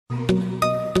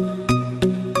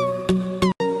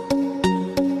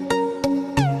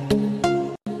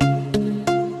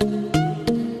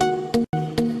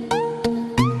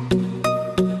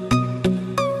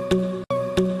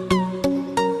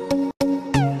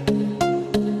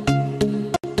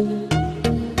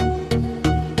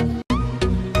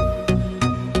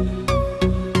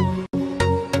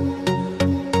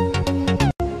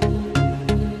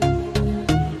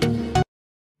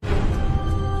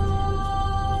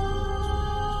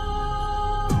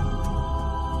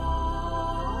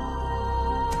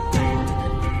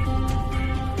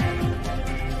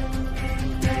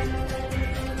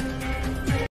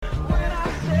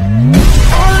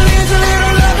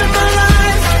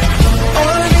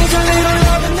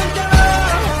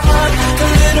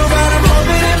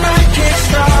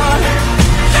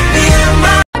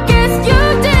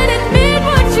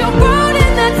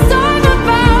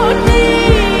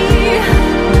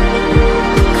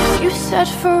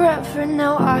Forever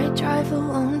now I drive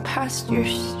alone past your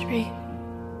street.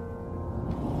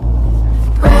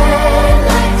 Red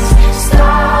lights,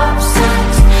 stop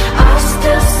signs, I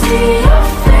still see your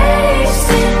face.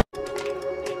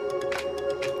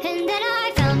 And then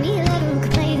I found me a lover who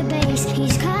could play the bass.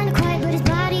 He's kinda quiet but his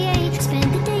body aches.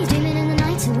 Spend the days dreaming and the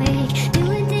nights awake,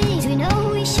 doing things we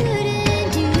know we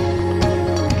shouldn't do.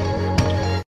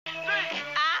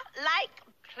 I like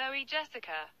Chloe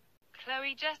Jessica,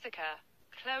 Chloe Jessica,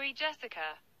 Chloe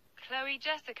Jessica, Chloe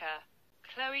Jessica,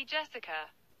 Chloe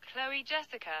Jessica, Chloe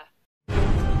Jessica.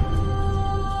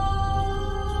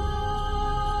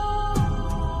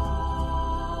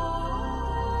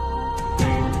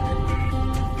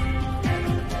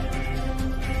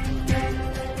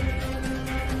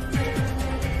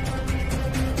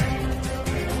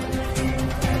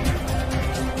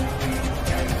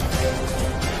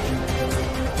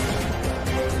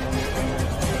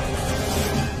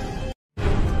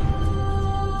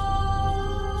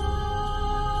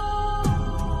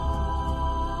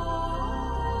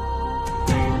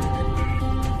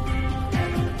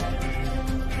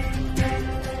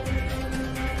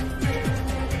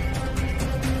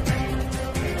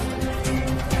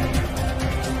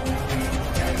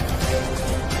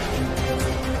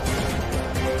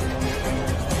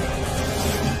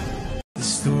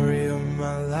 Story of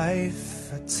my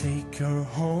life, I take her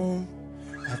home.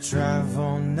 I drive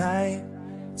all night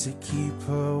to keep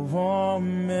her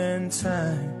warm, and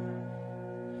time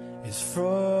is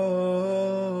frozen.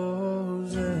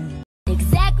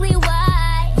 Exactly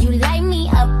why you light me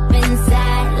up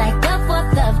inside like the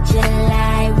 4th of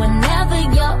July. Whenever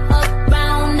you're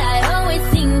around, I always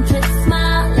seem to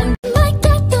smile and like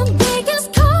that the biggest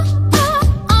car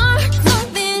or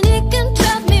something. It can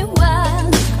drive me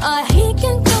wild, or he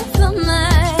can go for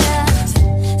miles.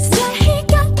 Say he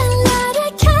got a lot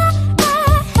of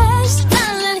cash,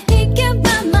 darling, he can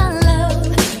buy my love.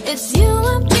 It's you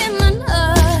I'm dreaming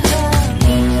of.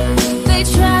 They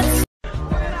try to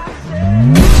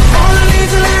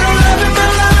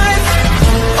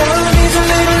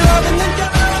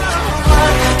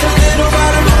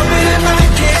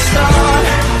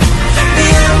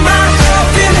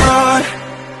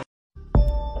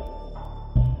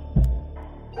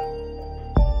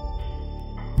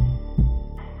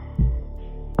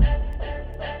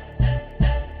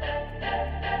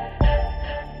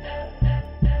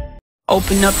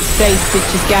open up the safe,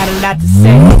 bitches got a lot to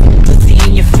say. Pussy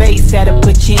in your face, had to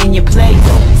put you in your place.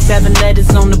 7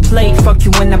 letters on the plate, fuck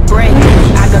you when I break.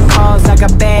 I got cars, I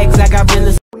got bags, I got real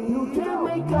estate.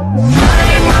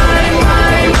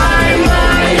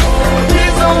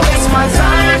 Please don't waste my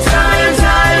time, time,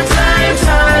 time, time,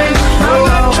 time. I'm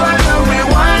not trying to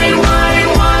rewind, wind,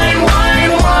 wind,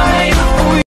 wind, wind.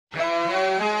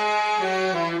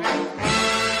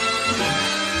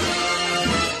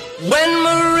 When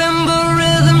marimba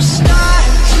rhythms start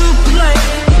to play,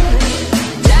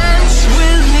 dance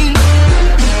with me,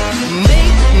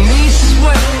 make me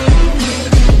sweat.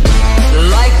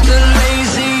 Like the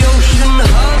lazy ocean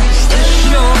hugs the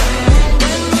shore,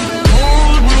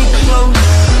 hold me close,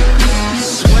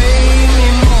 sway me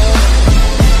more.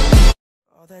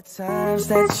 All the times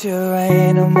that you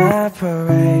rain on my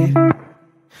parade,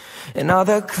 and all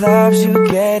the clubs you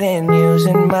get in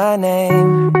using my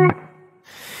name.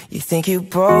 You think you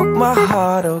broke my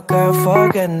heart, oh girl, for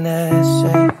goodness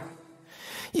sake.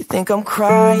 You think I'm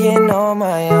crying on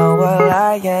my own, well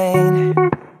I ain't.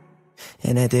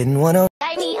 And I didn't wanna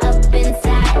light me up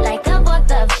inside like the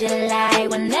 4th of July.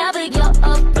 Whenever you're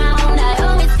around, I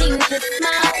always seem to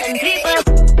smile and people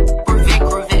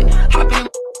Corvette, hop in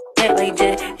that like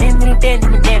that, and then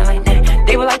like that.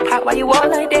 They were like, why you all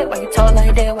like that? Why you tall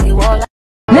like that? Why you all like?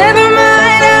 Never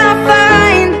mind, I'll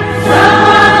find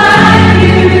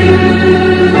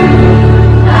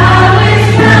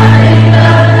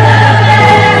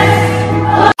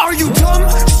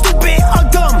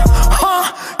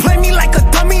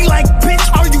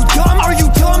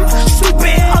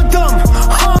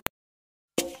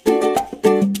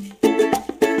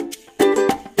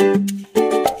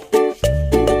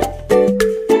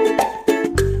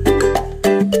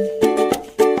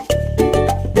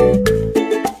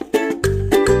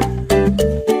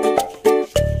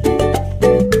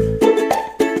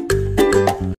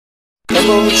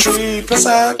tree. Plus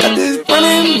I got this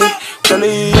running me.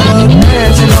 Kelly, I'm a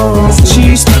man, you know.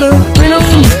 She still a green on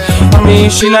me. I mean,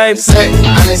 she like say,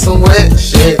 I need some wet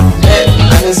shit, yeah.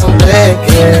 I need some leg,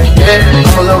 yeah, yeah.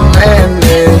 I'm a little man,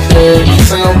 yeah, yeah.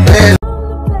 Kiss on your bed.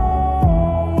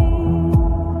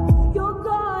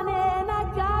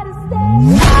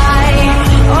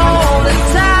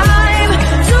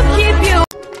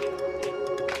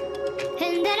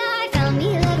 And then I found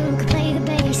me a lover who could play the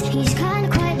bass. He's kinda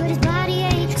quiet but his body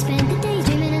aches. Spent the days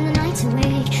dreaming and the nights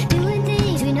awake, doing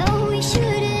things we know we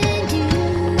shouldn't do.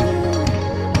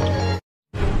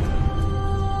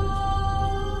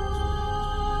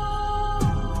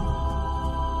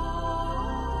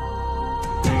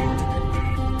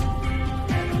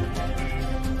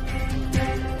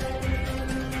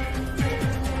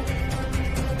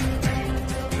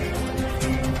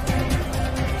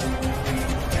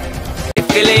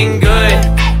 Feeling good,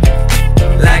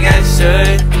 like I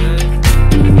should.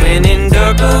 When in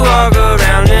dark, I walk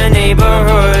around the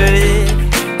neighborhood.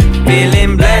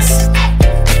 Feeling blessed,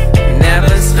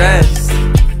 never stressed.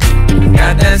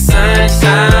 Got that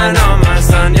sunshine on my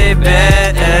Sunday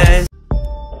best.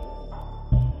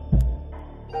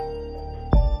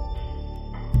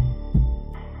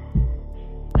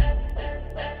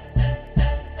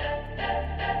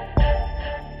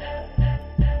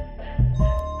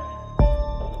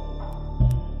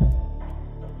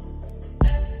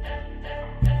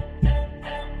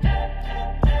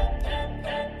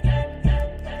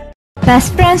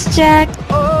 Best friends, Jack.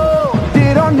 Oh,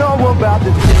 they don't know about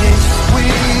the things we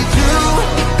do.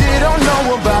 They don't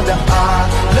know about the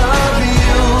I love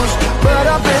yous. But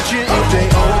I bet you if they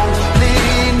only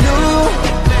knew,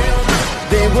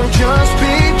 they will just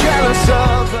be jealous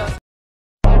of us.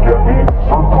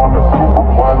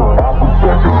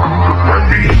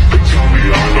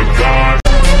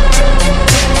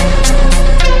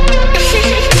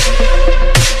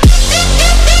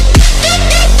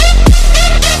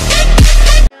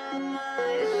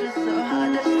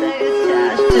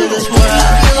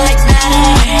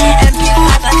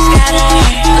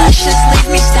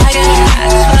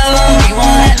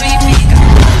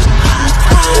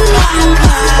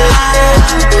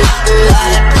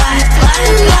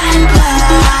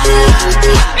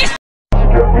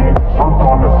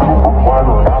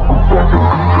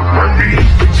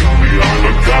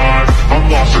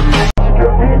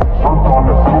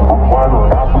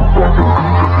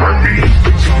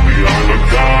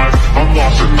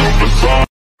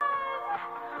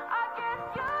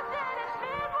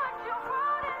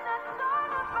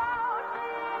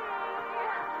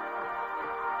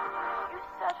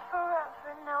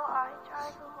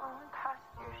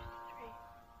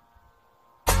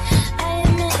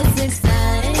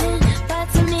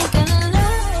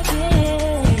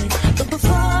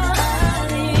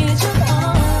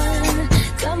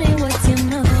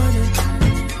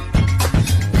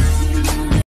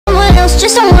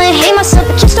 Just don't wanna hate myself,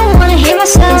 I just don't wanna hate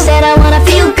myself. Instead I wanna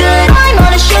feel good. I'm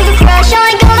on a sugar crash,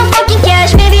 I ain't gonna fucking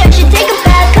cash. Maybe I should take a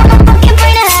bath, cut my fucking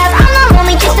brain in half. I'm not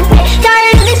lonely, just a bit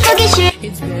tired of this fucking shit.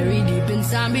 It's very deep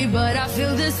inside me, but I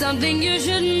feel there's something you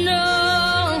should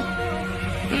know.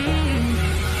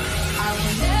 I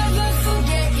will never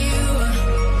forget you.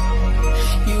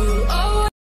 You will always.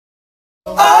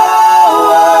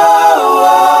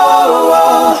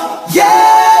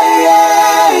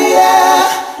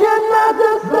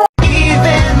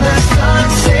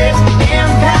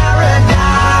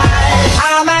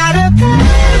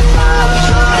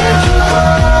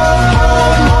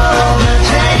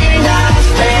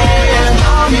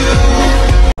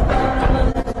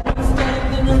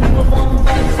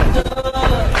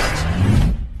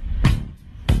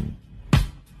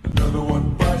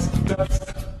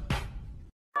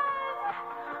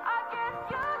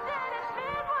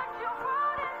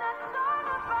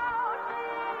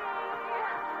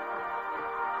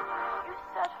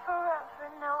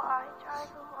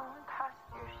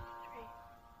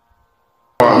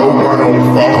 I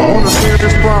wanna see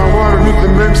this brown water beneath the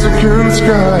Mexican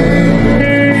sky.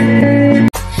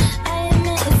 I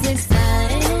admit it's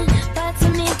exciting, but to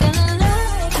me gonna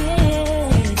like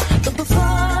it. But before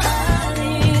I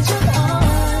lead you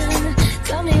on,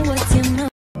 tell me what's your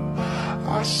mind.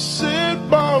 I sit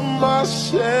by myself,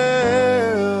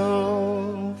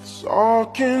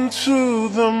 talking to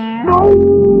the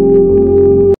moon.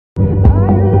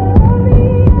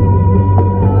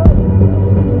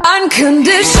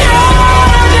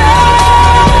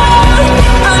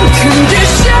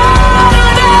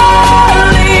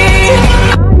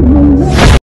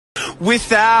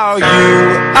 Without you,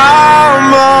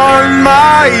 I'm on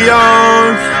my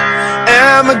own.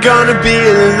 Am I gonna be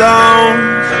alone?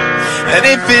 And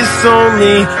if it's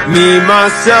only me,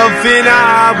 myself, and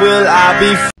I'll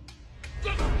be free.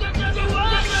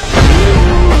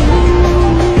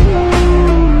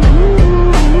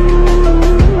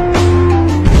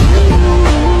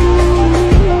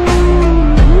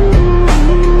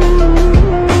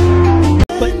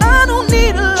 But I don't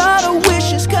need a lot of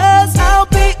wishes, cause I'll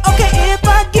be okay if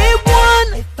I get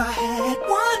one. If I had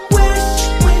one wish,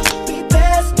 we'd be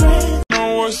best friends.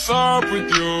 Know what's up with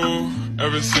you?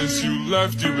 Ever since you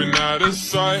left, you've been out of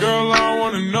sight. Girl, I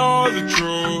wanna know the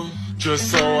truth,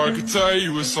 just so I can tell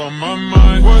you what's on my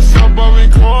mind. What's up, I've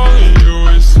been calling you,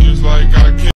 it seems like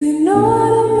I can't